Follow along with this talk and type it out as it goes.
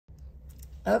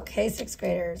Okay, sixth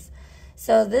graders.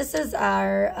 So this is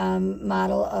our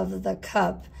model of the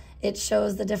cup. It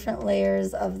shows the different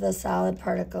layers of the solid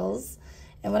particles.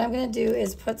 And what I'm going to do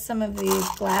is put some of these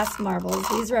glass marbles.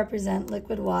 These represent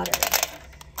liquid water.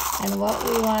 And what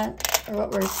we want, or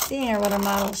what we're seeing, or what our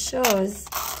model shows, is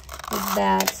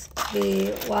that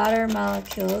the water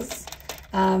molecules,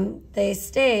 they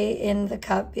stay in the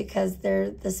cup because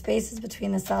the spaces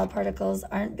between the solid particles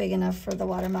aren't big enough for the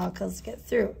water molecules to get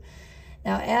through.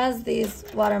 Now, as these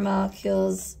water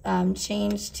molecules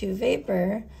change to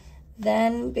vapor,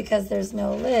 then because there's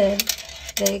no lid,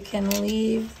 they can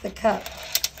leave the cup.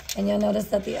 And you'll notice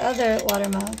that the other water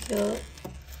molecules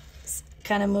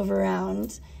kind of move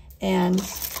around and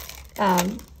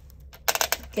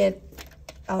get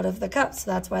out of the cup.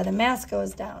 So that's why the mass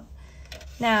goes down.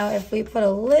 Now, if we put a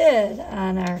lid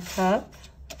on our cup,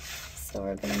 so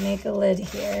we're going to make a lid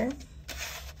here.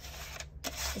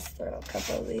 Just throw a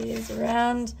couple of these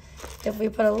around. If we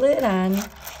put a lid on,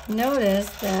 notice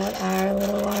that our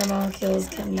little water molecules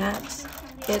cannot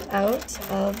get out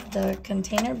of the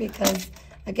container because,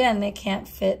 again, they can't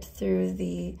fit through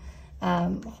the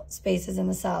spaces in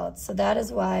the solids. So that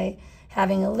is why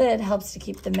having a lid helps to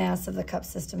keep the mass of the cup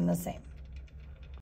system the same.